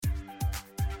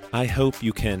I hope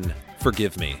you can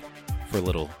forgive me for a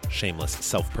little shameless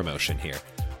self-promotion here,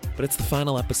 but it's the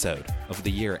final episode of the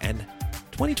year, and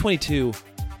 2022,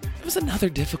 it was another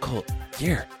difficult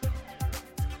year.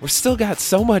 We're still got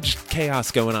so much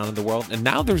chaos going on in the world, and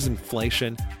now there's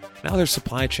inflation, now there's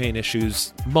supply chain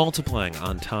issues multiplying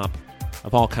on top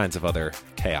of all kinds of other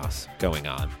chaos going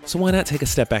on. So why not take a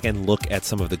step back and look at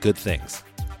some of the good things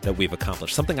that we've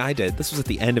accomplished? Something I did, this was at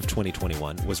the end of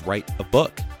 2021, was write a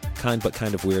book, Kind But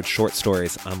Kind of Weird, short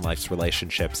stories on life's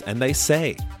relationships. And they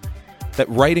say that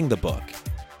writing the book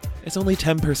is only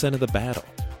 10% of the battle,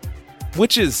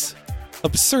 which is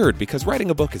absurd because writing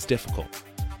a book is difficult.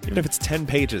 Even if it's 10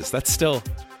 pages, that's still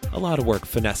a lot of work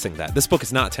finessing that. This book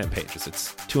is not 10 pages,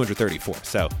 it's 234,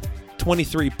 so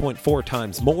 23.4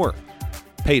 times more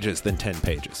pages than 10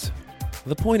 pages.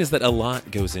 The point is that a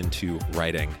lot goes into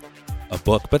writing a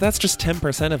book, but that's just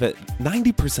 10% of it.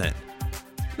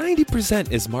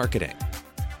 90% is marketing.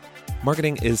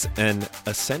 Marketing is an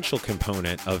essential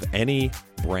component of any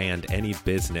brand, any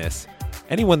business,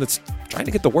 anyone that's trying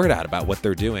to get the word out about what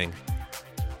they're doing.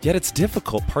 Yet it's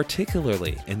difficult,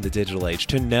 particularly in the digital age,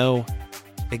 to know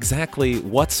exactly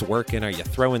what's working. Are you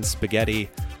throwing spaghetti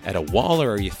at a wall,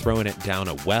 or are you throwing it down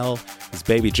a well? Is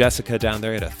baby Jessica down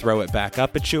there to throw it back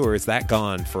up at you, or is that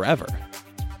gone forever?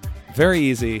 Very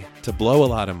easy to blow a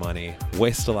lot of money,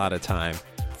 waste a lot of time,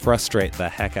 frustrate the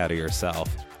heck out of yourself,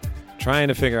 trying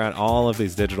to figure out all of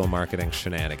these digital marketing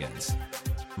shenanigans.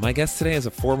 My guest today is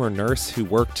a former nurse who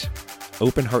worked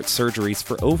open heart surgeries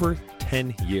for over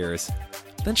 10 years.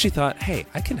 Then she thought, hey,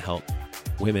 I can help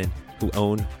women who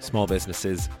own small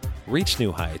businesses reach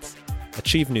new heights,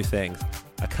 achieve new things,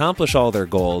 accomplish all their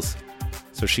goals.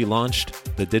 So she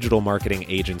launched the digital marketing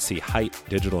agency Height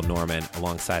Digital Norman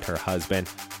alongside her husband.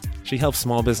 She helps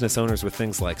small business owners with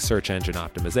things like search engine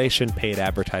optimization, paid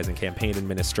advertising, campaign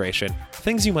administration,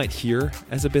 things you might hear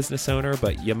as a business owner,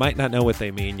 but you might not know what they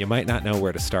mean. You might not know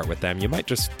where to start with them. You might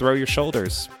just throw your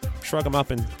shoulders, shrug them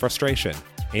up in frustration.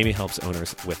 Amy helps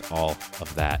owners with all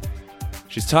of that.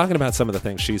 She's talking about some of the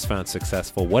things she's found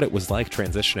successful, what it was like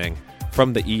transitioning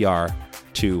from the ER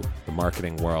to the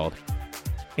marketing world,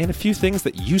 and a few things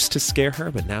that used to scare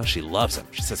her, but now she loves them.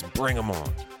 She says, bring them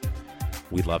on.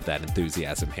 We love that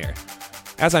enthusiasm here.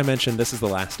 As I mentioned, this is the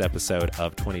last episode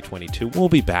of 2022. We'll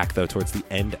be back, though, towards the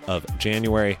end of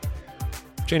January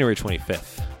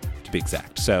 25th, to be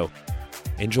exact. So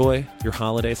enjoy your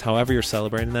holidays, however you're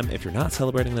celebrating them. If you're not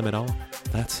celebrating them at all,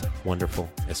 that's wonderful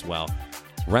as well.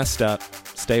 Rest up,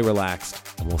 stay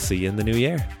relaxed, and we'll see you in the new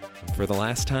year. For the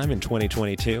last time in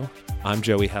 2022, I'm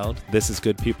Joey Held. This is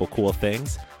Good People, Cool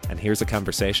Things, and here's a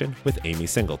conversation with Amy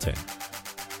Singleton.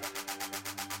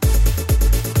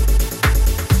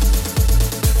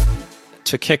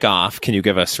 To kick off, can you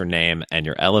give us your name and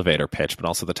your elevator pitch, but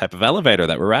also the type of elevator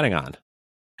that we're riding on?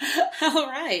 All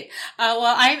right.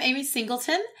 Well, I'm Amy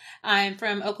Singleton. I'm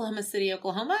from Oklahoma City,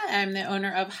 Oklahoma. I'm the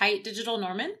owner of Height Digital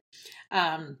Norman.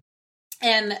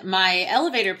 And my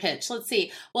elevator pitch, let's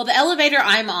see. Well, the elevator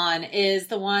I'm on is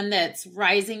the one that's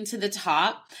rising to the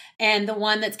top and the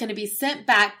one that's going to be sent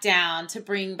back down to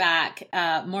bring back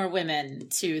more women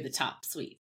to the top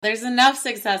suite. There's enough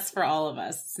success for all of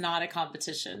us. It's not a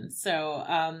competition. So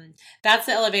that's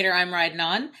the elevator I'm riding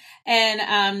on.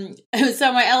 And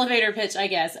so my elevator pitch, I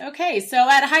guess. Okay, so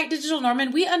at Height Digital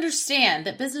Norman, we understand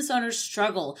that business owners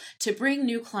struggle to bring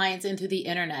new clients into the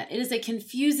internet. It is a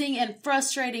confusing and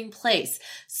frustrating place.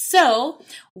 So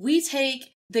we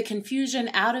take the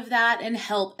confusion out of that and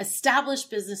help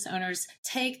established business owners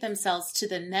take themselves to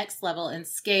the next level and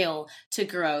scale to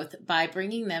growth by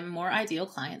bringing them more ideal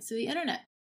clients to the internet.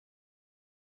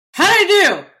 How did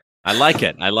I do? I like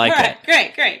it. All right,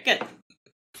 it. Great. Good.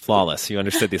 Flawless. You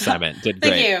understood the assignment. Did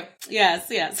great. Thank you.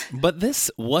 Yes. But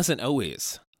this wasn't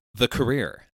always the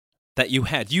career that you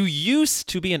had. You used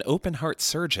to be an open heart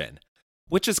surgeon,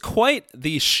 which is quite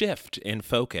the shift in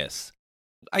focus.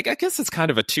 I guess it's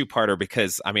kind of a two-parter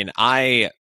because, I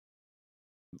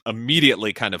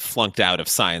immediately kind of flunked out of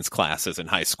science classes in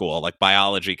high school, like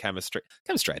biology, chemistry.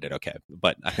 Chemistry I did okay,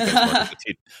 but I think it was more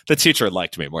the teacher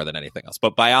liked me more than anything else.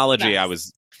 But biology,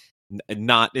 nice.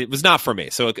 It was not for me.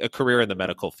 So a career in the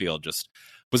medical field just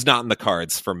was not in the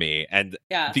cards for me. And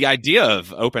the idea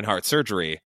of open heart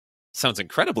surgery sounds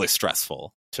incredibly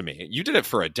stressful to me. You did it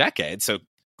for a decade, so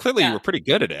clearly you were pretty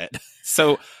good at it.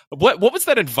 So what was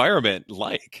that environment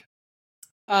like?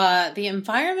 The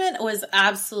environment was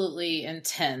absolutely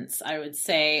intense, I would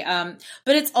say.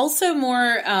 But it's also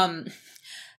more,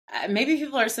 maybe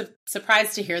people are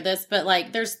surprised to hear this, but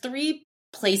like there's 3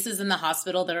 places in the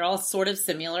hospital that are all sort of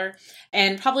similar.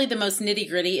 And probably the most nitty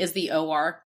gritty is the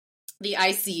OR, the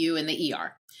ICU, and the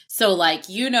ER. So like,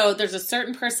 there's a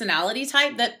certain personality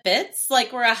type that fits.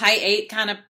 Like we're a high 8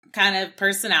 kind of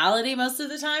personality most of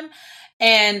the time.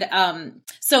 And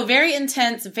so very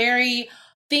intense, very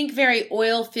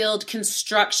oil field,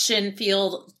 construction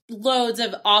field, loads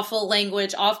of awful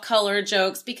language, off color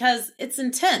jokes, because it's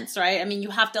intense, right? I mean, you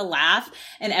have to laugh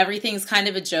and everything's kind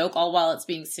of a joke all while it's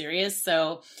being serious.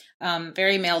 So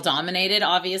very male dominated,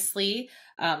 obviously.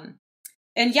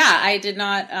 And yeah, I did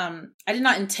not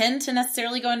intend to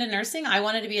necessarily go into nursing. I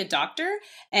wanted to be a doctor,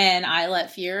 and I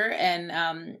let fear and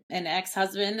an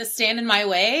ex-husband stand in my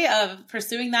way of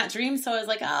pursuing that dream. So I was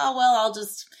like, oh, well, I'll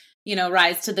just,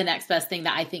 rise to the next best thing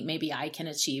that I think maybe I can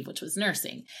achieve, which was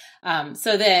nursing.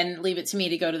 So then leave it to me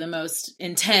to go to the most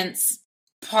intense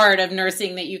part of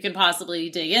nursing that you can possibly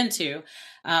dig into.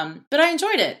 But I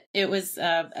enjoyed it. It was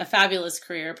a fabulous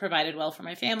career, provided well for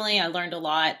my family. I learned a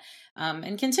lot.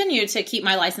 And continue to keep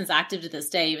my license active to this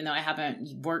day, even though I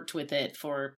haven't worked with it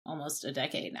for almost a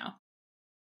decade now.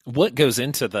 What goes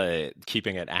into the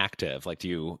keeping it active? Like, do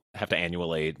you have to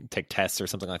annually take tests or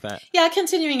something like that? Yeah,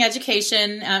 continuing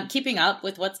education, keeping up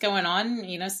with what's going on,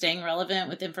 staying relevant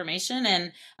with information,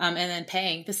 and then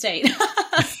paying the state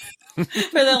for the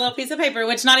little piece of paper,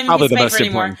 which not even probably piece of the paper most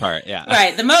anymore. Important part, yeah.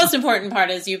 Right. The most important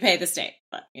part is you pay the state,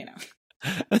 but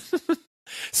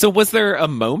So was there a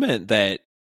moment that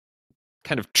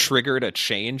kind of triggered a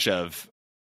change of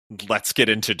let's get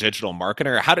into digital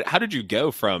marketing? Or how did you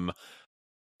go from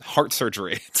heart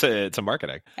surgery to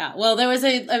marketing? Yeah, well, there was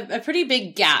a pretty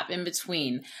big gap in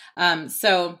between.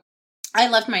 So I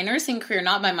left my nursing career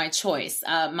not by my choice.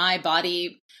 My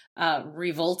body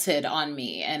revolted on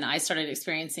me, and I started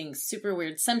experiencing super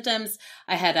weird symptoms.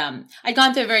 I'd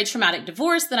gone through a very traumatic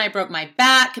divorce. Then I broke my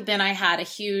back. Then I had a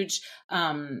huge,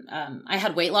 I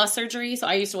had weight loss surgery. So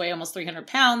I used to weigh almost 300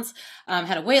 pounds,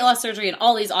 had a weight loss surgery, and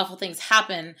all these awful things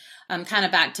happen, kind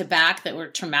of back to back that were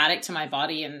traumatic to my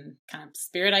body and kind of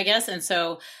spirit, I guess. And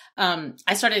so,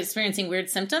 I started experiencing weird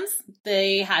symptoms.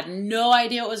 They had no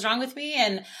idea what was wrong with me.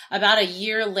 And about a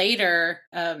year later,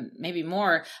 maybe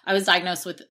more, I was diagnosed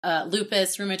with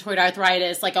lupus, rheumatoid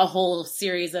arthritis, like a whole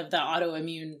series of the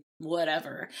autoimmune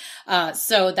whatever.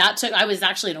 So I was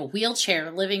actually in a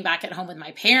wheelchair living back at home with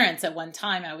my parents at one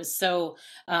time. I was so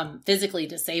physically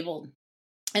disabled.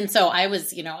 And so I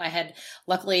was,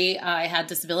 luckily I had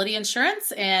disability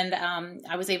insurance, and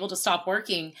I was able to stop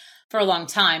working for a long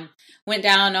time. Went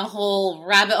down a whole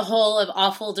rabbit hole of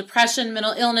awful depression,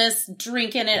 mental illness,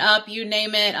 drinking it up, you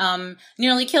name it,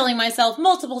 nearly killing myself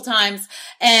multiple times.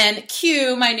 And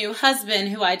cue my new husband,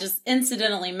 who I just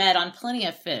incidentally met on Plenty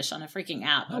of Fish on a freaking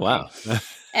app. Oh, wow.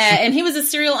 And he was a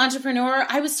serial entrepreneur.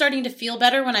 I was starting to feel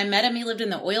better when I met him. He lived in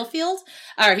the oil field,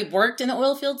 or he worked in the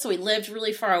oil field. So he lived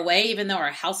really far away, even though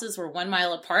our houses were 1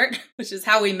 mile apart, which is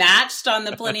how we matched on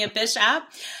the Plenty of Fish app.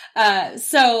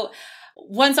 So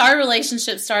once our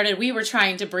relationship started, we were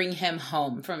trying to bring him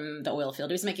home from the oil field.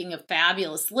 He was making a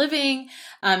fabulous living,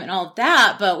 and all of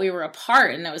that, but we were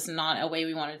apart, and that was not a way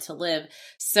we wanted to live.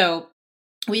 So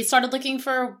we started looking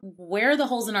for where are the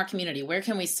holes in our community? Where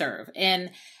can we serve?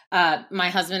 And my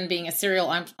husband, being a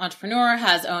serial entrepreneur,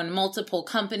 has owned multiple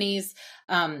companies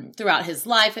throughout his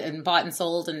life, and bought and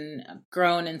sold and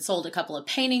grown and sold a couple of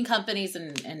painting companies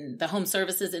and the home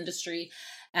services industry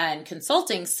and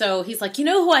consulting. So he's like,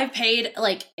 who I've paid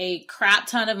like a crap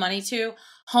ton of money to?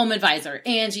 Home Advisor,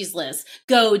 Angie's List,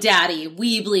 GoDaddy,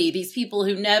 Weebly, these people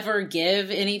who never give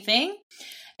anything.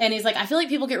 And he's like, I feel like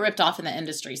people get ripped off in the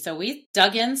industry. So we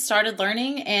dug in, started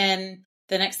learning, and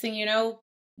the next thing you know,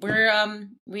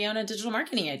 we own a digital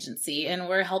marketing agency, and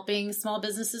we're helping small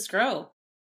businesses grow.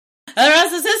 The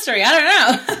rest is history. I don't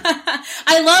know.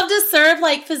 I love to serve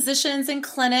like physicians and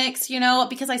clinics,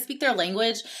 because I speak their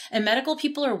language, and medical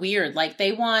people are weird. Like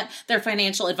they want their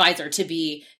financial advisor to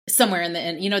be somewhere in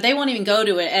the, they won't even go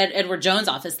to Edward Jones'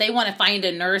 office. They want to find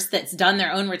a nurse that's done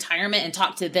their own retirement and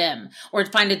talk to them, or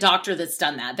find a doctor that's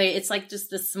done that. It's like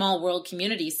just this small world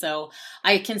community. So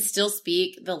I can still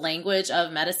speak the language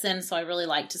of medicine. So I really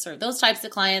like to serve those types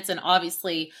of clients, and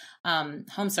obviously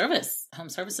home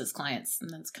services clients. And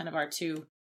that's kind of our two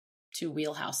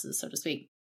wheelhouses, so to speak.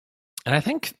 And I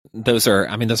think those are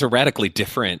radically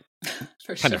different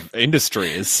kind of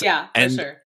industries. Yeah, for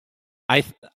sure.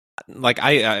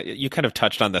 You kind of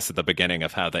touched on this at the beginning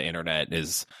of how the internet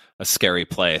is a scary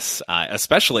place,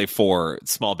 especially for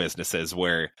small businesses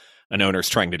where an owner's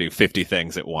trying to do 50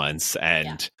 things at once.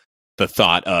 And the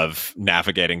thought of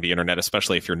navigating the internet,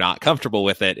 especially if you're not comfortable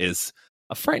with it, is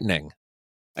a frightening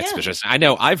expedition. I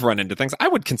know I've run into things. I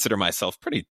would consider myself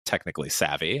pretty technically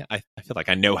savvy. I feel like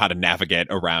I know how to navigate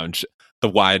around the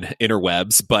wide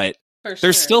interwebs, but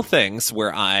there's still things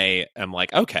where I am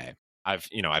like, okay, I've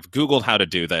Googled how to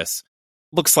do this.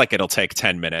 Looks like it'll take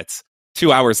 10 minutes.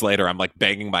 2 hours later, I'm like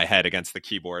banging my head against the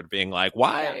keyboard, being like,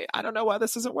 why? Yeah. I don't know why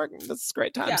this isn't working. This is a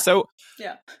great time. Yeah. So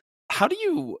yeah. How do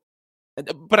you,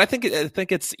 but I think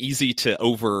it's easy to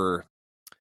overlook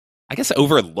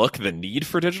the need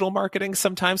for digital marketing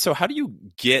sometimes. So how do you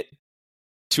get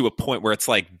to a point where it's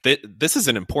like, this is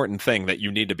an important thing that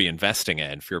you need to be investing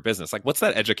in for your business? Like, what's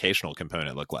that educational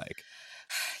component look like?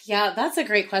 Yeah, that's a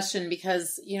great question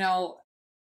because,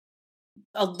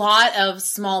 a lot of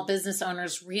small business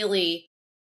owners really,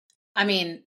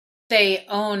 they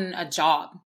own a job,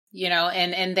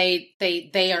 and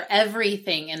they are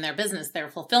everything in their business. Their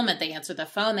fulfillment, they answer the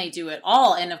phone, they do it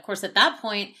all. And of course, at that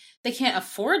point, they can't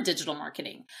afford digital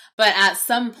marketing. But at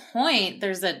some point,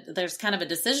 there's kind of a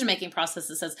decision-making process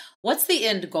that says, what's the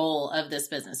end goal of this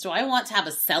business? Do I want to have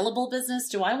a sellable business?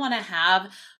 Do I want to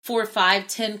have 4, 5,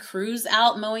 10 crews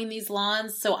out mowing these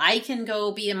lawns so I can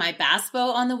go be in my bass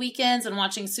boat on the weekends and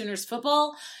watching Sooners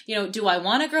football? Do I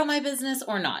want to grow my business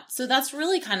or not? So that's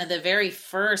really kind of the very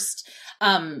first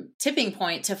tipping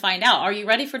point to find out, are you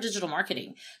ready for digital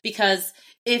marketing? Because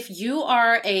if you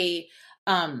are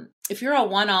if you're a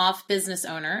one-off business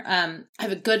owner, I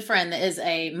have a good friend that is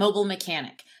a mobile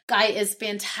mechanic. Guy is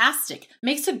fantastic,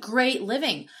 makes a great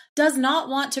living, does not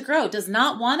want to grow, does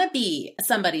not want to be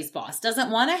somebody's boss, doesn't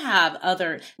want to have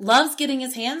loves getting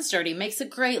his hands dirty, makes a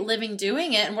great living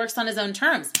doing it and works on his own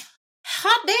terms.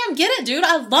 Hot damn, get it, dude.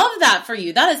 I love that for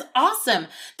you. That is awesome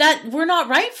that we're not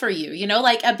right for you.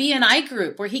 Like a BNI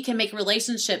group where he can make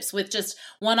relationships with just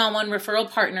one-on-one referral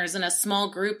partners in a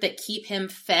small group that keep him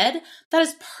fed. That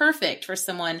is perfect for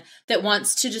someone that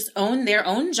wants to just own their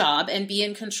own job and be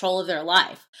in control of their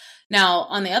life. Now,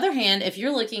 on the other hand, if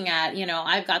you're looking at,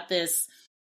 I've got this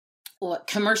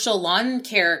commercial lawn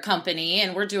care company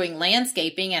and we're doing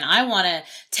landscaping and I want to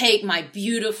take my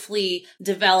beautifully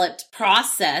developed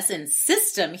process and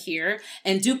system here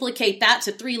and duplicate that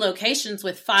to 3 locations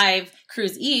with 5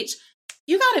 crews each,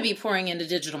 you got to be pouring into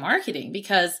digital marketing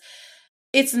because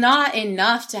it's not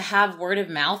enough to have word of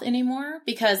mouth anymore.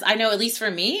 Because I know, at least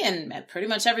for me and pretty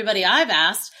much everybody I've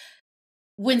asked,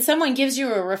 when someone gives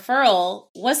you a referral,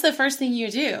 what's the first thing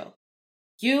you do?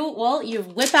 You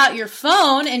whip out your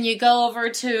phone and you go over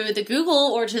to the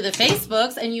Google or to the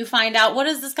Facebooks and you find out, what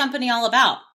is this company all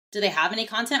about? Do they have any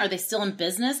content? Are they still in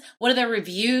business? What do their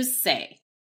reviews say?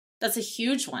 That's a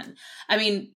huge one.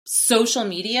 Social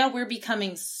media, we're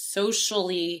becoming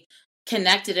socially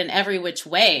connected in every which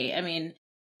way.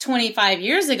 25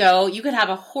 years ago, you could have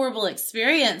a horrible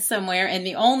experience somewhere and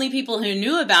the only people who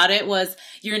knew about it was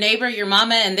your neighbor, your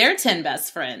mama, and their 10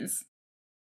 best friends.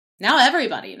 Now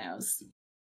everybody knows.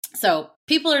 So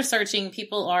people are searching,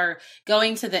 people are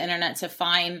going to the internet to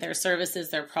find their services,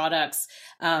 their products,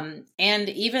 and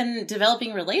even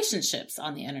developing relationships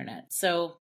on the internet.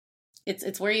 So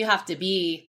it's where you have to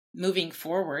be moving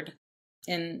forward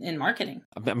in marketing.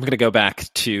 I'm going to go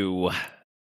back to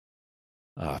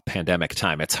pandemic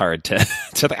time. It's hard to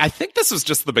I think this was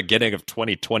just the beginning of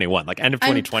 2021, like end of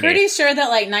 2020. I'm pretty sure that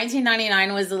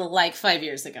 1999 was like 5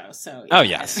 years ago. So yeah. Oh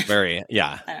yes, very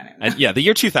yeah. I don't know. And yeah, the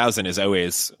year 2000 is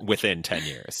always within 10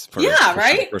 years.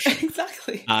 Right? For sure.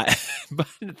 Exactly. But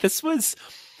this was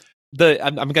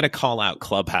I'm going to call out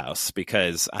Clubhouse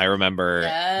because I remember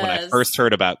when I first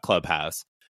heard about Clubhouse,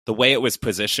 the way it was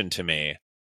positioned to me,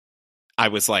 I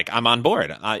was like, I'm on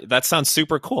board. That sounds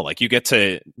super cool. Like you get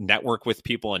to network with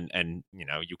people and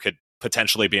you could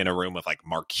potentially be in a room with like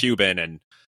Mark Cuban and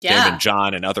Daymond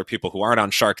John and other people who aren't on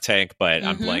Shark Tank, but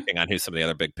I'm blanking on who some of the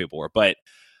other big people were. But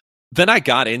then I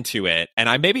got into it and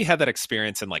I maybe had that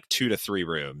experience in like 2 to 3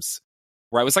 rooms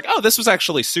where I was like, oh, this was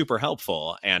actually super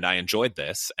helpful and I enjoyed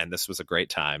this and this was a great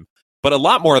time. But a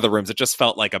lot more of the rooms, it just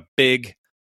felt like a big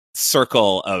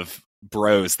circle of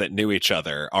bros that knew each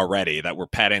other already that were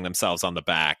patting themselves on the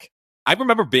back. I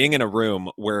remember being in a room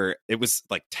where it was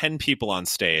like 10 people on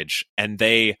stage and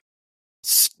they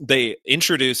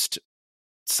introduced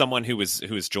someone who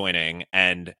was joining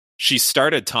and she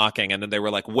started talking and then they were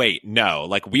like, wait, no,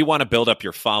 like we want to build up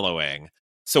your following.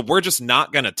 So we're just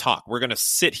not going to talk. We're going to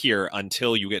sit here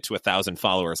until you get to 1,000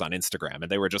 followers on Instagram. And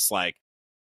they were just like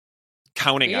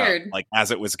counting up like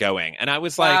as it was going. And I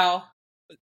was like,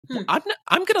 I'm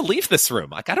going to leave this room.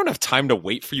 Like, I don't have time to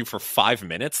wait for you for 5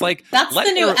 minutes. Like, that's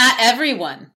the new at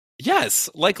everyone. Yes.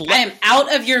 Like, I am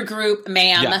out of your group,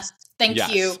 ma'am. Yes.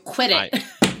 Thank you. Quit it.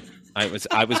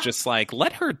 I was just like,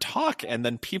 let her talk and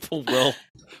then people will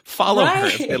follow her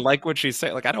if they like what she's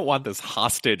saying. Like, I don't want this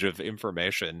hostage of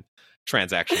information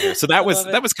transaction here. So that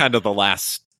was kind of the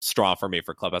last straw for me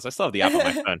for Clubhouse. I still have the app on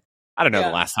my phone. I don't know the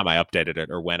last time I updated it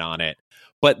or went on it,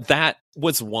 but that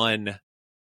was one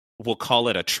we'll call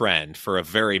it a trend for a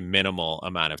very minimal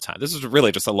amount of time. This is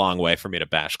really just a long way for me to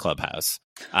bash Clubhouse.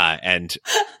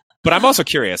 But I'm also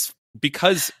curious,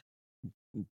 because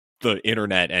the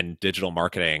internet and digital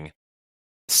marketing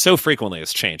so frequently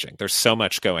is changing. There's so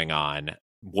much going on.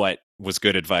 What was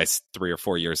good advice 3 or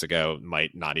 4 years ago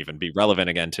might not even be relevant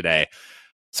again today.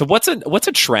 So what's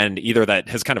a trend either that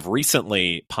has kind of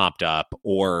recently popped up,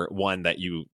 or one that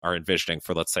you are envisioning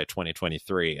for, let's say,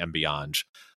 2023 and beyond,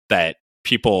 that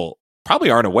people probably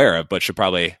aren't aware of but should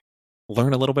probably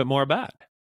learn a little bit more about?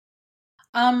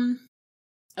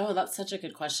 Oh, that's such a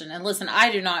good question. And listen,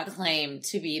 I do not claim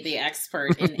to be the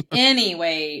expert in any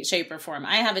way, shape, or form.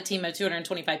 I have a team of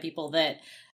 225 people that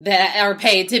are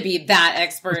paid to be that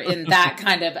expert in that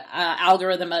kind of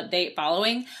algorithm update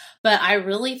following. But I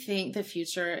really think the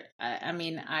future, I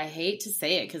mean, I hate to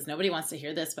say it because nobody wants to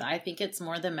hear this, but I think it's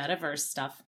more the metaverse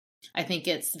stuff. I think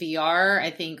it's VR. I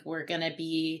think we're going to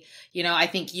be, I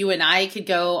think you and I could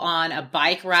go on a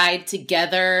bike ride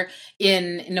together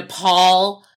in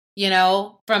Nepal,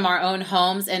 from our own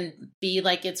homes and be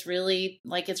like it's really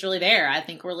there. I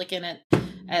think we're looking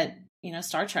at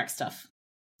Star Trek stuff,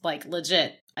 like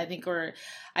legit. I think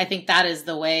that is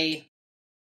the way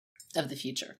of the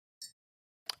future.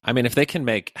 I mean, if they can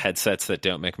make headsets that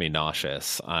don't make me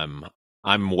nauseous,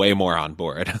 I'm way more on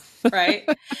board. Right.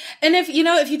 And if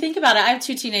you think about it, I have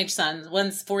 2 teenage sons,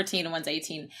 one's 14 and one's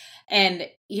 18. And,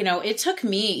 it took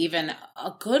me even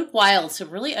a good while to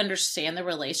really understand the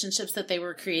relationships that they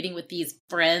were creating with these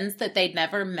friends that they'd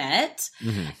never met.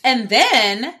 Mm-hmm. And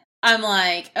then I'm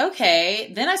like,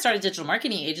 okay, then I started a digital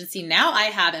marketing agency. Now I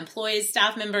have employees,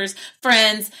 staff members,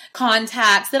 friends,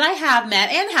 contacts that I have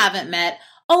met and haven't met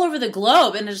all over the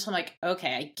globe. And I'm like,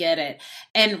 okay, I get it.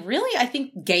 And really, I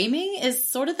think gaming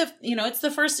is sort of it's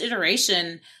the first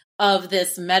iteration of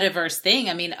this metaverse thing.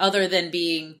 I mean, other than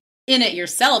being in it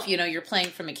yourself, you're playing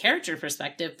from a character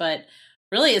perspective, but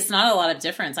really it's not a lot of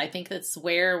difference. I think that's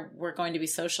where we're going to be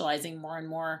socializing more and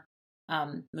more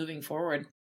moving forward.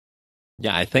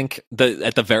 Yeah, I think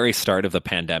at the very start of the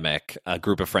pandemic, a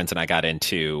group of friends and I got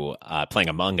into playing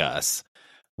Among Us,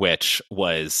 which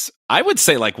was, I would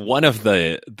say, like one of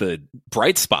the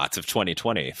bright spots of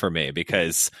 2020 for me,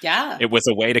 because it was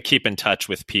a way to keep in touch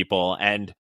with people.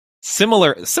 And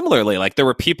similarly, like there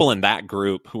were people in that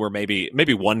group who were maybe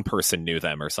one person knew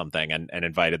them or something and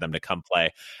invited them to come play.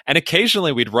 And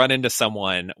occasionally we'd run into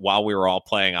someone while we were all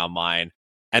playing online,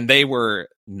 and they were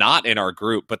not in our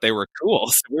group, but they were cool.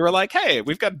 So we were like, hey,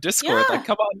 we've got Discord. Like,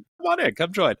 come on in,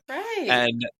 come join. Right.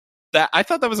 And that, I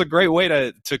thought that was a great way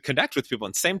to connect with people.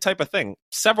 And same type of thing.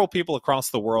 Several people across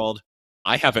the world.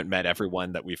 I haven't met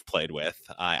everyone that we've played with.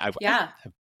 I have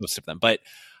most of them, but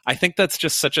I think that's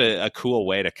just such a cool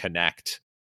way to connect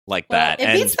like that.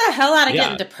 It beats the hell out of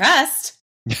getting depressed.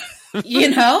 I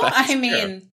mean,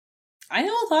 true. I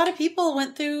know a lot of people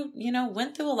went through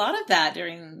a lot of that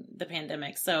during the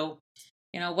pandemic. So,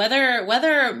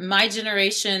 whether my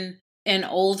generation and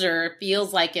older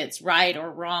feels like it's right or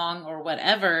wrong or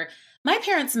whatever, my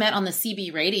parents met on the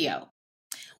CB radio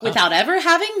without ever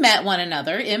having met one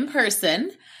another in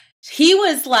person. He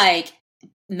was like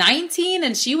 19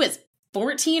 and she was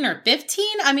 14 or 15.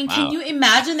 I mean, Can you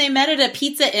imagine they met at a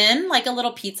Pizza Inn, like a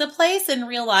little pizza place in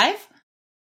real life?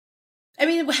 I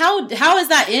mean, how is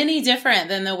that any different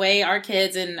than the way our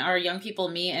kids and our young people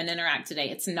meet and interact today?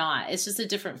 It's not. It's just a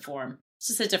different form. It's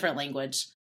just a different language.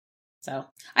 So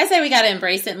I say we got to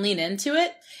embrace it and lean into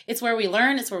it. It's where we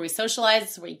learn. It's where we socialize.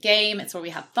 It's where we game. It's where we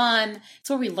have fun. It's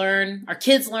where we learn. Our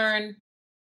kids learn.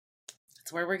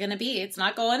 It's where we're going to be. It's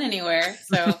not going anywhere.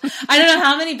 So I don't know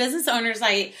how many business owners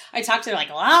I talk to, like,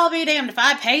 well, I'll be damned if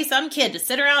I pay some kid to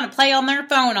sit around and play on their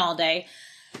phone all day.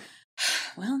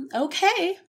 Well,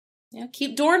 okay.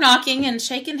 Keep door knocking and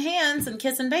shaking hands and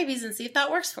kissing babies and see if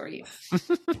that works for you.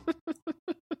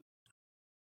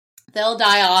 They'll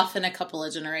die off in a couple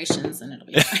of generations and it'll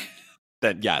be fine.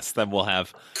 Then we'll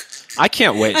have. I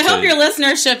can't wait. I hope your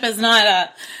listenership is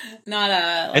not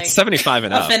like, it's 75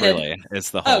 and offended. Up. Really,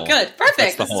 it's the whole. Oh, good, perfect.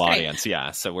 That's the whole audience.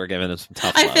 Yeah, so we're giving them some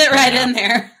tough. I fit right in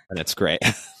there, and it's great.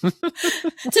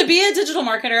 To be a digital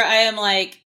marketer, I am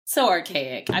like so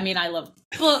archaic. I mean, I love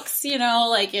books,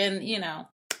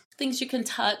 things you can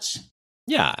touch.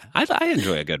 Yeah, I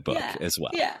enjoy a good book as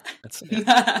well.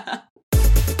 Yeah.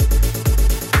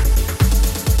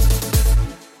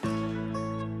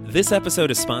 This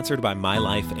episode is sponsored by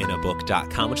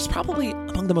mylifeinabook.com, which is probably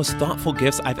among the most thoughtful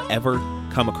gifts I've ever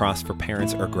come across for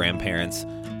parents or grandparents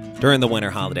during the winter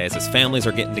holidays as families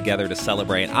are getting together to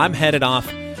celebrate. I'm headed off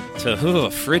to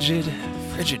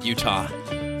frigid Utah.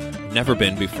 Never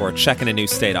been before, checking a new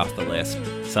state off the list,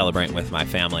 celebrating with my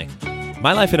family.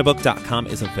 MyLifeInABook.com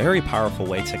is a very powerful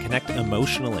way to connect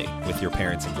emotionally with your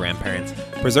parents and grandparents,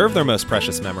 preserve their most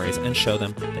precious memories, and show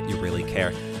them that you really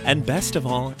care. And best of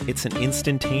all, it's an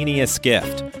instantaneous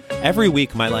gift. Every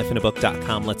week,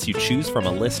 MyLifeInABook.com lets you choose from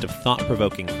a list of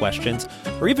thought-provoking questions,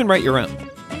 or even write your own.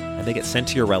 And they get sent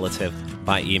to your relative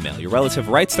by email. Your relative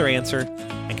writes their answer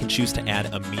and can choose to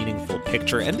add a meaningful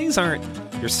picture. And these aren't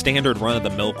your standard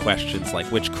run-of-the-mill questions like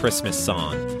which Christmas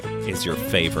song is your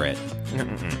favorite.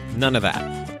 None of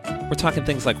that. We're talking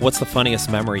things like what's the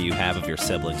funniest memory you have of your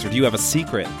siblings, or do you have a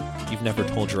secret you've never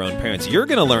told your own parents? You're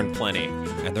going to learn plenty,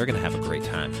 and they're going to have a great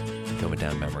time going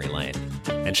down memory lane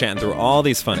and chatting through all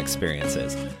these fun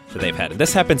experiences that they've had. And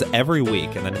this happens every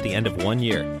week, and then at the end of 1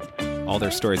 year, all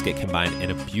their stories get combined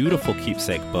in a beautiful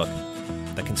keepsake book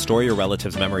that can store your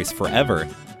relatives' memories forever,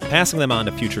 passing them on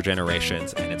to future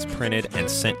generations, and it's printed and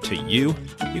sent to you.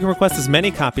 You can request as many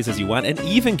copies as you want and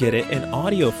even get it in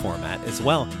audio format as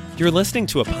well. You're listening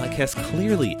to a podcast.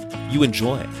 Clearly, you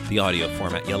enjoy the audio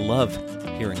format. You love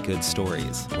hearing good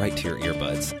stories right to your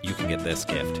earbuds. You can get this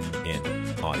gift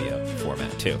in audio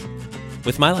format too.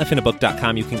 With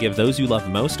MyLifeInABook.com, you can give those you love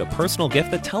most a personal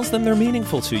gift that tells them they're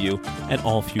meaningful to you and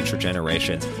all future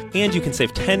generations. And you can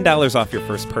save $10 off your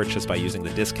first purchase by using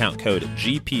the discount code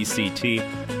GPCT.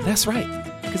 That's right,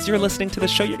 because you're listening to the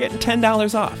show, you're getting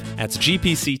 $10 off. That's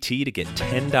GPCT to get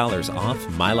 $10 off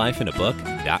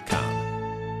MyLifeInABook.com.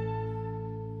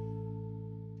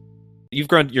 You've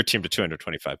grown your team to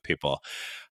 225 people.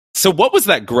 So what was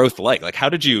that growth like? Like, how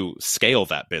did you scale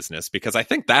that business? Because I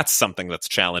think that's something that's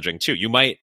challenging too. You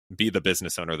might be the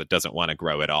business owner that doesn't want to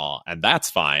grow at all, and that's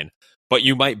fine. But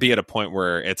you might be at a point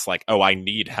where it's like, oh, I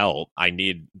need help. I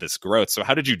need this growth. So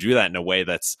how did you do that in a way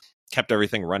that's kept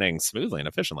everything running smoothly and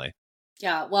efficiently?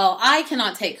 Yeah, well, I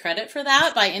cannot take credit for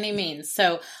that by any means.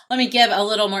 So let me give a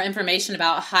little more information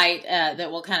about Height that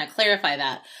will kind of clarify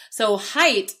that. So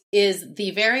Height is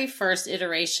the very first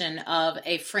iteration of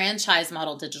a franchise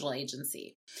model digital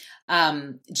agency.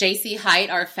 JC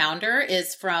Height, our founder,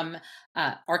 is from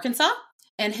Arkansas,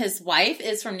 and his wife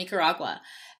is from Nicaragua.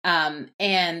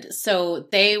 And so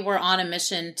they were on a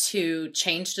mission to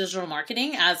change digital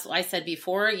marketing. As I said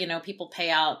before, you know, people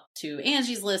pay out to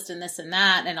Angie's List and this and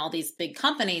that and all these big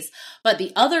companies. But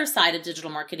the other side of digital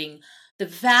marketing, the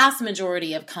vast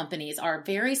majority of companies are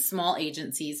very small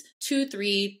agencies, 2,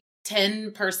 3,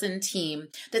 10-person team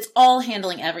that's all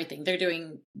handling everything. They're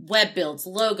doing web builds,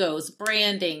 logos,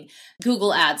 branding,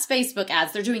 Google ads, Facebook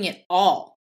ads. They're doing it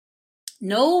all.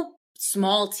 No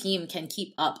small team can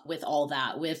keep up with all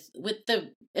that, with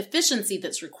the efficiency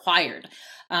that's required.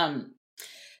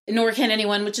 Nor can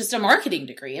anyone with just a marketing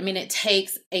degree. I mean, it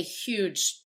takes a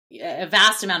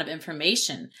vast amount of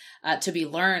information to be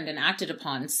learned and acted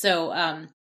upon. So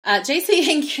JC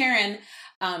and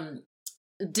Karen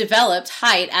developed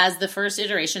Height as the first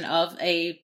iteration of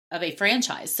a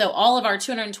franchise. So all of our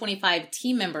 225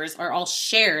 team members are all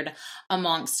shared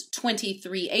amongst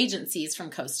 23 agencies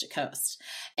from coast to coast.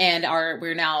 And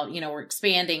we're now, we're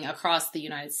expanding across the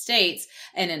United States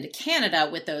and into Canada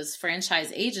with those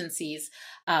franchise agencies,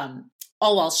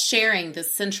 all while sharing the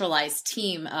centralized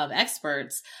team of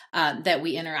experts that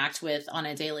we interact with on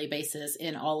a daily basis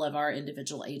in all of our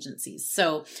individual agencies.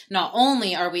 So not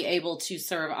only are we able to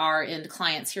serve our end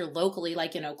clients here locally,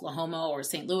 like in Oklahoma or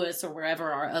St. Louis or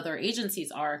wherever our other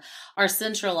agencies are, our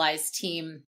centralized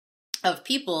team of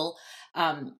people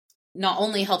not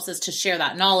only helps us to share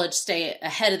that knowledge, stay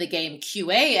ahead of the game,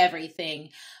 QA everything,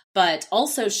 but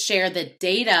also share the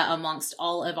data amongst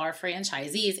all of our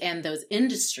franchisees and those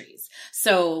industries.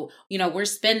 So, we're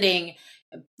spending,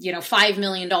 $5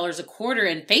 million a quarter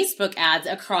in Facebook ads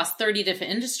across 30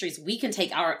 different industries. We can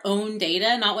take our own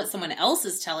data, not what someone else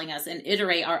is telling us, and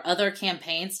iterate our other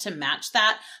campaigns to match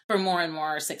that for more and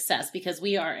more success, because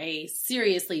we are a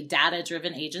seriously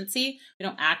data-driven agency. We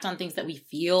don't act on things that we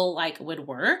feel like would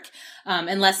work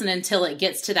unless and until it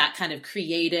gets to that kind of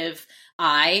creative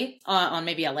eye on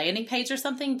maybe a landing page or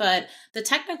something. But the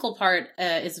technical part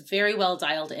is very well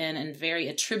dialed in and very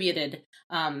attributed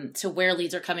to where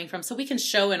leads are coming from, so we can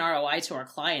show an ROI to our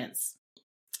clients,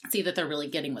 see that they're really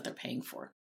getting what they're paying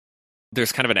for.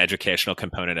 There's kind of an educational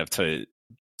component to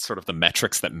sort of the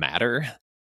metrics that matter.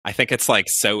 I think it's like,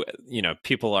 so,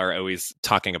 people are always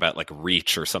talking about like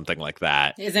reach or something like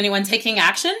that. Is anyone taking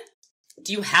action?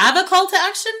 Do you have a call to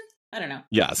action? I don't know.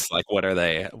 Yes. Like, what are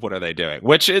they doing?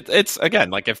 Which it's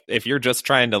again, like if you're just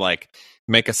trying to like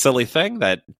make a silly thing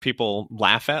that people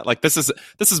laugh at, like this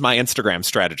is my Instagram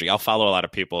strategy. I'll follow a lot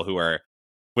of people who are,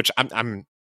 which I'm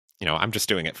just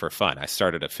doing it for fun. I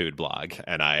started a food blog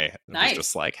and I was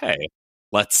just like, hey,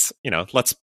 let's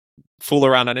fool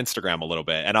around on Instagram a little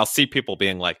bit, and I'll see people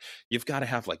being like, you've got to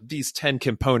have like these 10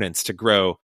 components to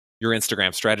grow your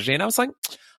Instagram strategy. And I was like, I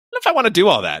don't know if I want to do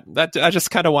all that. I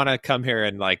just kind of want to come here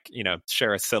and like,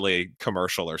 share a silly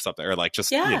commercial or something, or like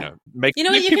just, make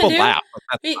people laugh.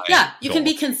 You can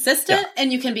be consistent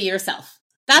and you can be yourself.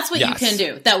 That's what you can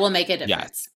do that will make a difference.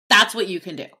 Yes. That's what you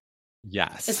can do.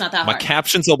 Yes. It's not that hard. My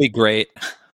captions will be great.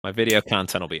 My video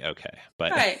content will be okay,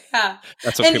 but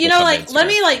that's what let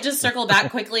me just circle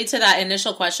back quickly to that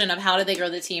initial question of how did they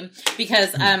grow the team?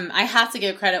 Because I have to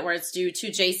give credit where it's due to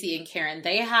JC and Karen.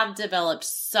 They have developed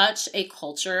such a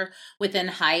culture within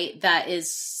Height that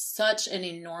is such an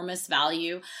enormous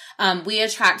value. We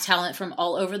attract talent from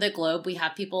all over the globe. We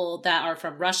have people that are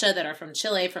from Russia, that are from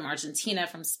Chile, from Argentina,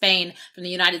 from Spain, from the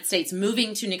United States,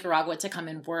 moving to Nicaragua to come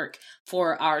and work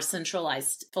for our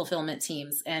centralized fulfillment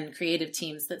teams and creative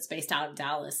teams that's based out of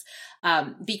Dallas,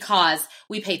 because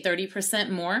we pay 30%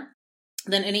 more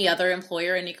than any other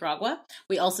employer in Nicaragua.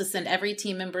 We also send every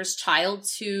team member's child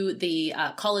to the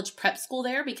college prep school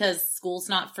there because school's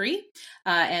not free,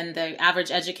 and the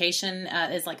average education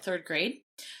is like third grade.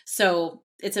 So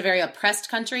it's a very oppressed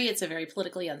country. It's a very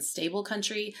politically unstable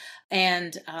country.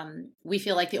 And we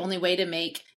feel like the only way to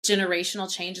make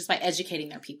generational change is by educating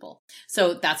their people.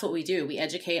 So that's what we do. We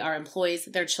educate our employees,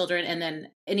 their children, and then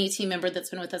any team member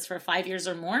that's been with us for 5 years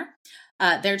or more,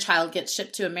 their child gets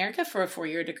shipped to America for a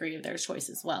 4-year degree of their choice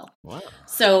as well. Wow.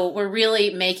 So we're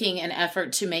really making an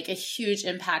effort to make a huge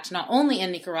impact, not only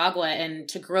in Nicaragua and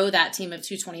to grow that team of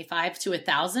 225 to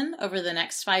 1,000 over the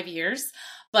next 5 years,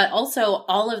 but also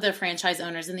all of the franchise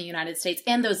owners in the United States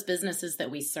and those businesses that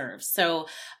we serve. So,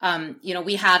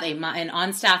 we have an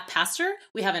on-staff pastor.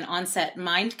 We have an on-staff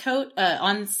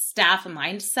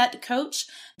mindset coach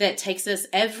that takes us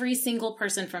every single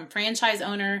person from franchise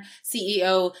owner,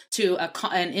 CEO to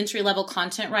an entry-level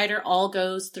content writer, all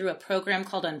goes through a program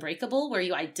called Unbreakable, where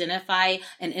you identify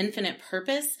an infinite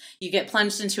purpose. You get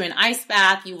plunged into an ice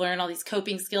bath. You learn all these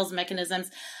coping skills,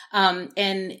 mechanisms,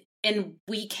 and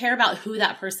we care about who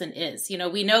that person is.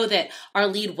 We know that our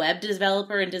lead web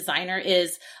developer and designer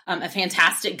is a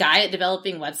fantastic guy at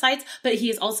developing websites, but he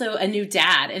is also a new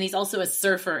dad, and he's also a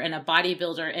surfer and a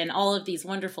bodybuilder and all of these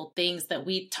wonderful things that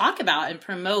we talk about and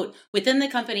promote within the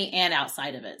company and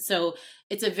outside of it. So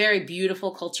it's a very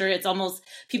beautiful culture. It's almost,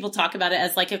 people talk about it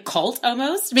as like a cult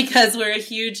almost, because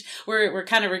we're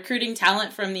kind of recruiting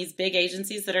talent from these big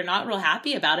agencies that are not real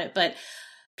happy about it. But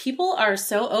people are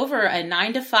so over a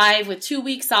 9 to 5 with 2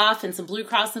 weeks off and some Blue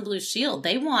Cross and Blue Shield.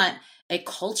 They want a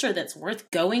culture that's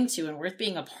worth going to and worth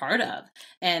being a part of.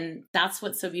 And that's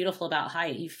what's so beautiful about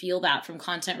Height. You feel that from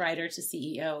content writer to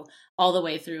CEO all the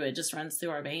way through. It just runs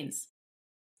through our veins.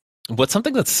 What's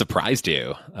something that surprised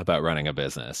you about running a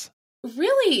business?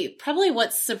 Really, probably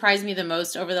what surprised me the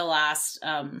most over the last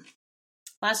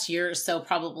year or so,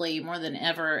 probably more than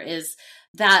ever, is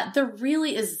that there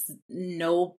really is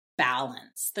no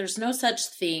balance. There's no such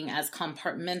thing as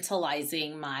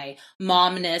compartmentalizing my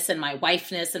momness and my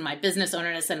wifeness and my business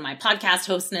ownerness and my podcast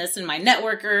hostness and my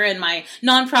networker and my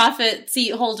nonprofit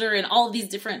seat holder and all of these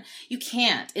different, you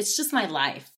can't. It's just my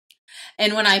life.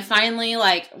 And when I finally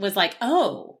was like,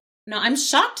 oh, no, I'm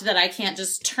shocked that I can't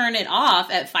just turn it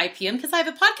off at 5 p.m. because I have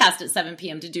a podcast at 7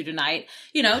 p.m. to do tonight,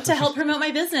 to help promote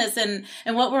my business and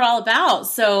what we're all about.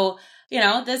 So,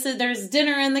 there's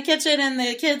dinner in the kitchen and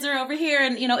the kids are over here,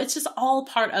 and, it's just all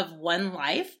part of one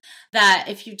life, that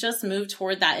if you just move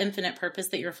toward that infinite purpose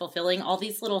that you're fulfilling, all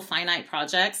these little finite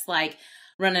projects like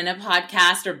running a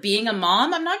podcast or being a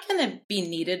mom, I'm not going to be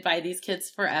needed by these kids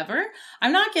forever.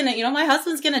 I'm not going to, my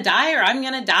husband's going to die, or I'm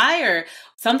going to die, or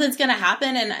something's going to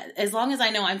happen. And as long as I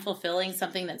know I'm fulfilling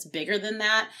something that's bigger than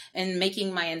that and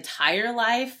making my entire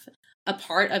life a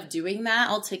part of doing that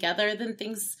altogether, then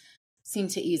things seem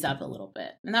to ease up a little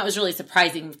bit. And that was really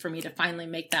surprising for me to finally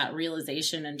make that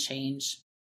realization and change.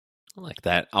 I like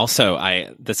that. Also,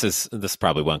 this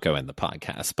probably won't go in the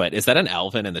podcast, but is that an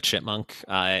Alvin and the Chipmunk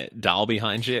doll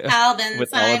behind you? Alvin, with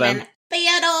Simon, all of them?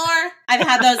 Theodore. I've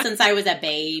had those since I was a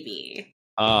baby.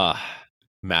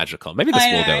 Magical. Maybe this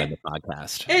will go in the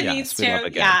podcast. It needs to.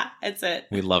 Yeah, it's it.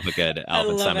 We love a good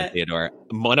Alvin, Simon, Theodore.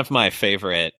 One of my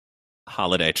favorite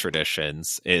holiday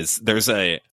traditions is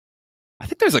I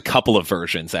think there's a couple of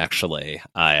versions actually,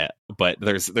 but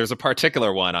there's a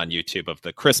particular one on YouTube of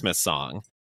the Christmas song.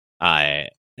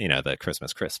 The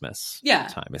Christmas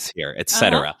time is here,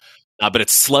 etc. But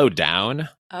it's slowed down.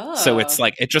 Oh. So it's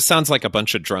like, it just sounds like a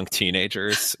bunch of drunk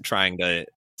teenagers trying to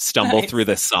stumble through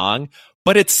this song,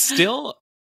 but it's still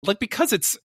like, because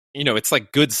it's, it's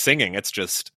like good singing. It's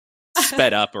just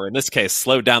sped up, or in this case,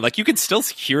 slowed down. Like you can still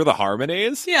hear the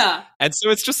harmonies. Yeah. And so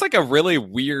it's just like a really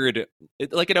weird,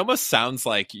 it almost sounds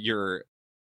like your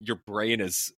brain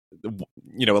is, a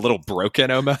little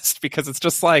broken almost, because it's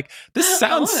just like, this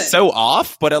sounds so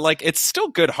off, but it's still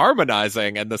good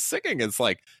harmonizing, and the singing is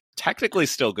like technically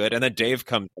still good. And then Dave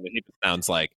comes in and he sounds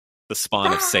like the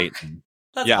spawn of Satan.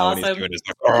 That's awesome. awesome. When he's doing his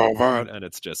oh man, and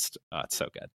it's just it's so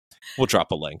good. We'll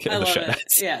drop a link in the show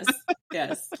notes.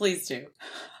 Yes, please do.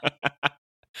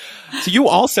 So you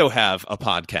also have a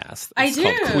podcast. It's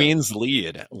called Queen's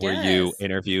Lead, where you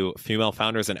interview female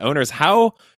founders and owners.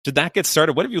 How did that get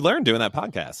started? What have you learned doing that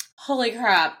podcast? Holy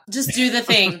crap. Just do the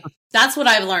thing. That's what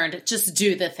I've learned. Just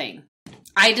do the thing.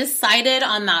 I decided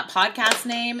on that podcast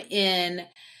name in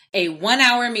a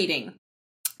 1-hour meeting.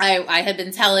 I had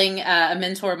been telling a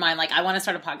mentor of mine, like, I want to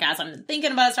start a podcast. I'm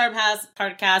thinking about starting a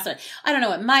podcast. I don't know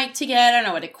what mic to get. I don't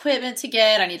know what equipment to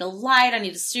get. I need a light. I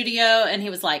need a studio. And he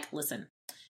was like, listen,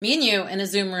 me and you in a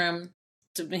Zoom room,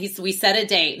 we set a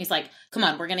date. And he's like, come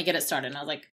on, we're going to get it started. And I was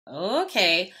like,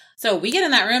 okay. So we get in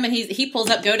that room and he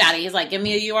pulls up GoDaddy. He's like, give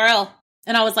me a URL.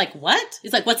 And I was like, what?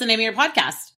 He's like, what's the name of your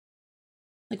podcast?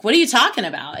 Like, what are you talking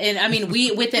about? And I mean,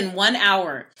 within 1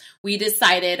 hour, we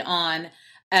decided on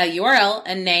a URL,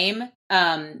 a name,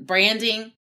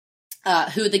 branding,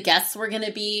 who the guests were going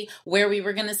to be, where we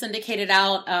were going to syndicate it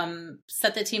out,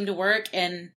 set the team to work.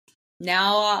 And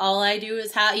now all I do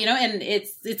is and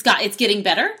it's getting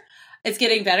better. It's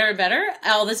getting better and better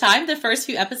all the time. The first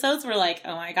few episodes were like,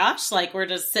 oh my gosh, like we're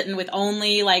just sitting with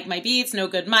only like my beats, no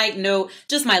good mic,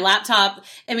 just my laptop.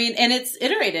 I mean, and it's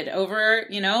iterated over,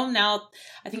 now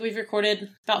I think we've recorded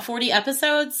about 40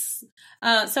 episodes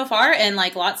so far, and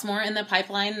like lots more in the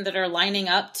pipeline that are lining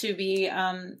up to be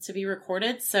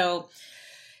recorded. So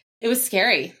it was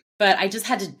scary, but I just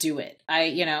had to do it.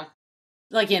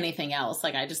 Like anything else,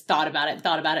 like I just thought about it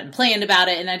and planned about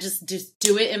it, and I just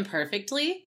do it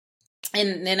imperfectly.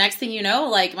 And the next thing you know,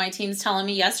 like my team's telling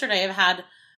me yesterday, I've had,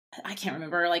 I can't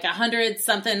remember, like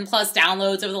 100-something plus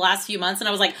downloads over the last few months. And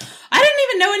I was like, I didn't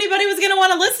even know anybody was going to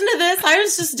want to listen to this. I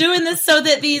was just doing this so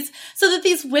that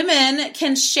these women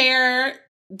can share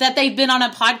that they've been on a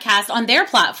podcast on their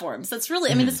platforms. That's really,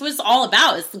 I mean, that's what it's all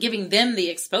about, is giving them the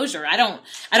exposure. I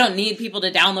don't need people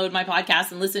to download my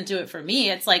podcast and listen to it for me.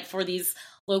 It's like for these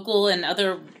local and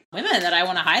other women that I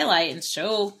want to highlight and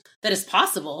show that it's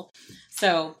possible.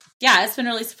 So yeah, it's been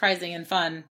really surprising and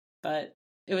fun, but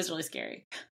it was really scary.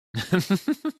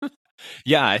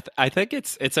 Yeah, I think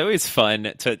it's always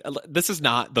fun this is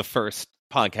not the first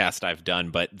podcast I've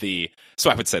done, but so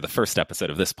I would say the first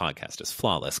episode of this podcast is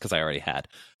flawless because I already had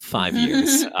 5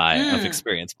 years of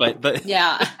experience, but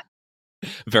yeah,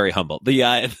 very humble.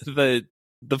 The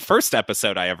first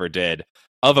episode I ever did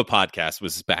of a podcast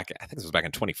was I think this was back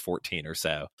in 2014 or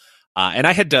so. And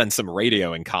I had done some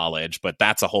radio in college, but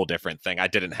that's a whole different thing. I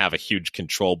didn't have a huge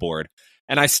control board.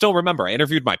 And I still remember I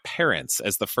interviewed my parents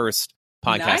as the first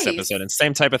podcast episode, and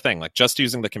same type of thing, like just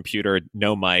using the computer,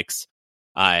 no mics.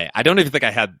 I don't even think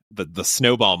I had the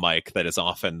snowball mic that is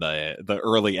often the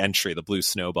early entry, the Blue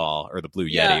Snowball or the Blue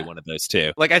Yeti, one of those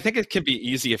two. Like, I think it can be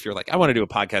easy if you're like, I want to do a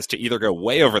podcast, to either go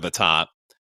way over the top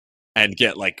and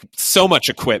get like so much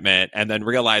equipment and then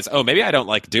realize, oh, maybe I don't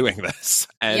like doing this.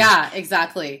 And, yeah,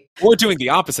 exactly. Or doing the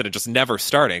opposite and just never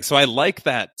starting. So I like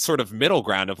that sort of middle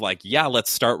ground of like, yeah,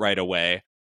 let's start right away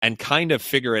and kind of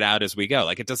figure it out as we go.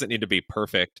 Like, it doesn't need to be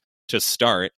perfect to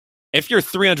start. If you're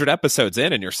 300 episodes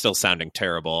in and you're still sounding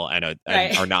terrible and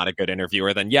are not a good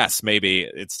interviewer, then yes, maybe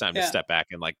it's time to step back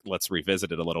and like, let's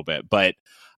revisit it a little bit. But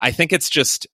I think it's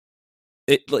just,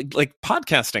 like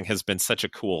podcasting has been such a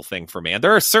cool thing for me. And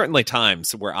there are certainly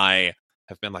times where I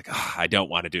have been like, oh, I don't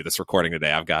want to do this recording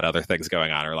today. I've got other things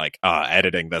going on, or like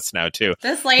editing this now too.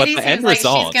 This lady seems like she's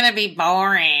going to be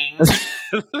boring.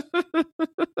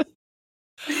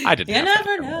 I didn't. You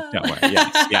never know. Don't worry.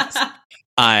 Yes.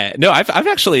 No, I've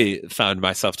actually found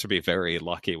myself to be very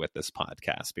lucky with this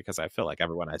podcast, because I feel like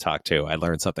everyone I talk to, I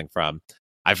learn something from.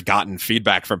 I've gotten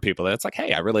feedback from people that it's like,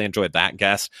 hey, I really enjoyed that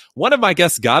guest. One of my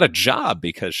guests got a job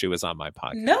because she was on my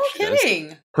podcast. No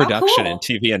kidding. Production in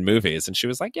TV and movies. And she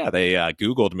was like, yeah, they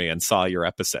Googled me and saw your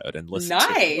episode and listened to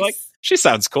it. Like, she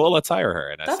sounds cool. Let's hire her.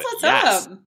 And I said, yes,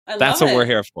 that's what we're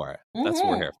here for. That's what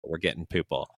we're here for. We're getting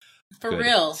people. For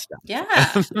real. Stuff. Yeah.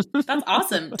 That's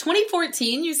awesome.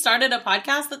 2014, you started a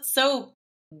podcast. That's so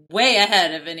way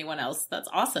ahead of anyone else. That's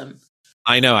awesome.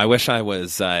 I know. I wish I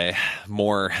was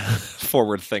more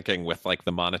forward thinking with like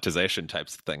the monetization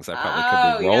types of things. I probably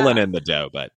could be rolling in the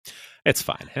dough, but it's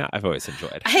fine. Yeah, I've always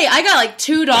enjoyed. Hey, I got like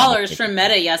 $2 from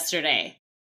Meta yesterday.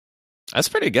 That's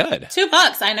pretty good.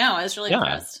 $2. I know. I was really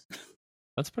impressed.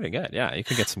 That's pretty good. Yeah, you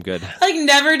can get some good. Like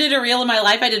never did a reel in my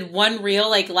life. I did one reel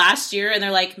like last year and they're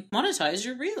like, monetize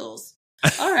your reels.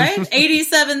 All right.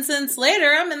 87 cents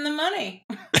later, I'm in the money.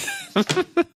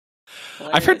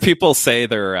 I've heard people say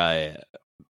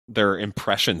their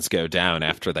impressions go down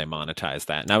after they monetize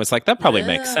that. And I was like, that probably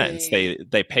makes sense.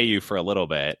 They pay you for a little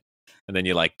bit and then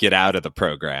you like get out of the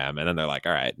program and then they're like,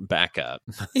 all right, back up.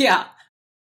 Yeah.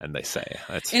 And they say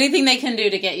that's anything they can do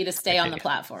to get you to stay on the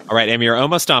platform. All right, Amy, you're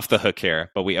almost off the hook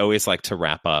here, but we always like to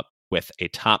wrap up with a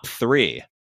top 3.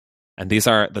 And these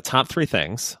are the top 3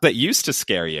 things that used to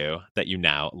scare you that you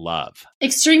now love.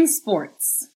 Extreme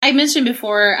sports. I mentioned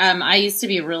before, I used to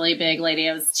be a really big lady.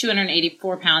 I was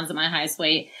 284 pounds at my highest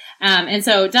weight. And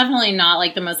so definitely not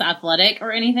like the most athletic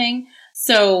or anything.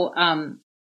 So,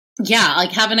 yeah,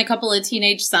 like having a couple of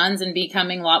teenage sons and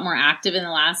becoming a lot more active in the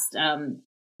last,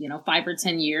 5 or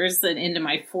 10 years and into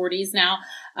my 40s now.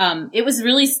 It was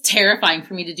really terrifying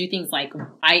for me to do things like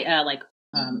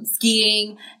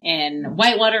skiing and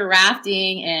whitewater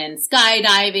rafting and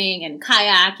skydiving and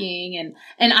kayaking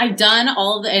and I've done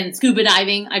and scuba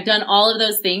diving. I've done all of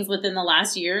those things within the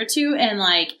last year or two and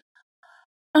like,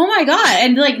 oh my God.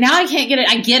 And like now I can't get it.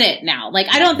 I get it now. Like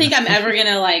I don't think I'm ever going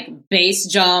to like base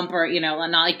jump or,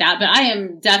 not like that, but I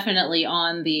am definitely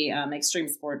on the extreme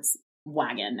sports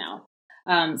wagon now.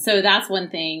 So that's one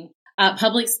thing.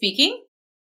 Public speaking.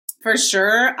 For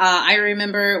sure. I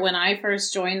remember when I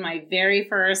first joined my very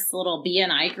first little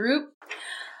BNI group,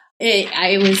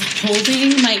 I was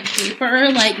holding my paper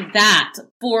like that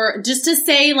for just to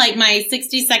say like my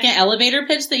 60-second elevator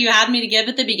pitch that you had me to give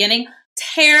at the beginning.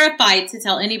 Terrified to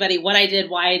tell anybody what I did,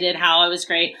 why I did, how I was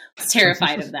great.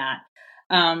 Terrified of that.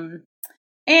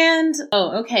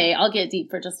 Okay. I'll get deep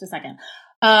for just a second.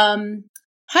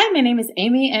 Hi, my name is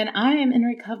Amy and I am in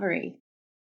recovery.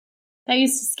 That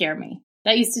used to scare me.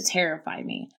 That used to terrify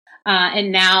me.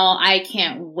 And now I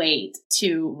can't wait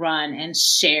to run and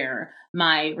share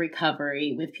my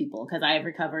recovery with people because I have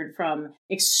recovered from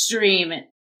extreme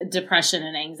depression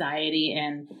and anxiety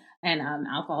and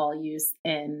alcohol use.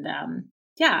 And I'm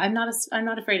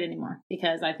not afraid anymore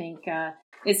because I think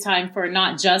it's time for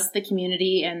not just the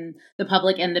community and the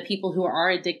public and the people who are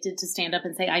addicted to stand up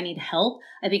and say, I need help.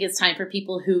 I think it's time for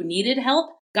people who needed help,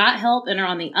 got help, and are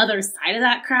on the other side of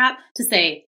that crap to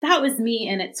say, that was me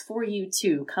and it's for you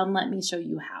too. Come let me show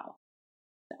you how.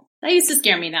 So that used to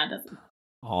scare me, now it doesn't.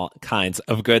 All kinds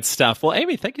of good stuff. Well,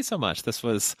 Amy, thank you so much. This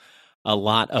was a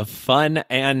lot of fun.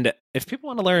 And if people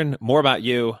want to learn more about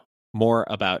you, more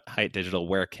about Height Digital,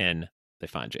 where can they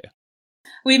find you?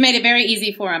 We've made it very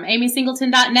easy for them.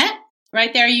 amysingleton.net.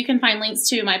 Right there, you can find links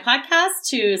to my podcast,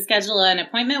 to schedule an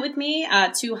appointment with me,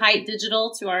 to Height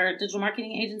Digital, to our digital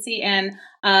marketing agency, and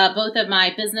both of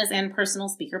my business and personal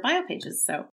speaker bio pages.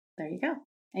 So there you go,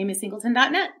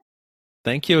 amysingleton.net.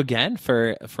 Thank you again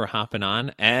for hopping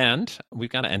on. And we've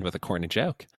got to end with a corny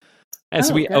joke,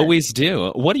 as we always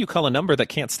do. What do you call a number that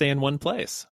can't stay in one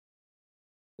place?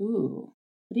 Ooh,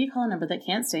 what do you call a number that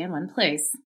can't stay in one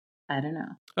place? I don't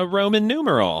know. A Roman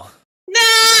numeral. No!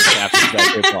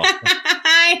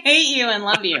 I hate you and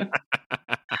love you.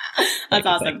 That's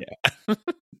awesome.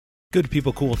 Good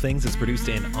People, Cool Things is produced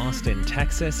in Austin,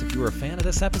 Texas. If you were a fan of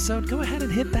this episode, go ahead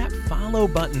and hit that follow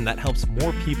button. That helps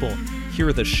more people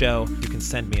hear the show. You can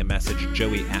send me a message,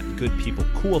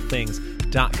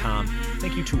 joey@goodpeoplecoolthings.com.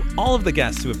 Thank you to all of the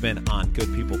guests who have been on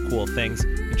Good People, Cool Things.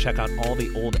 You can check out all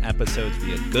the old episodes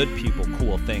via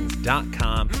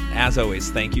goodpeoplecoolthings.com. As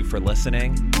always, thank you for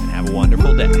listening and have a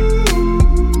wonderful day.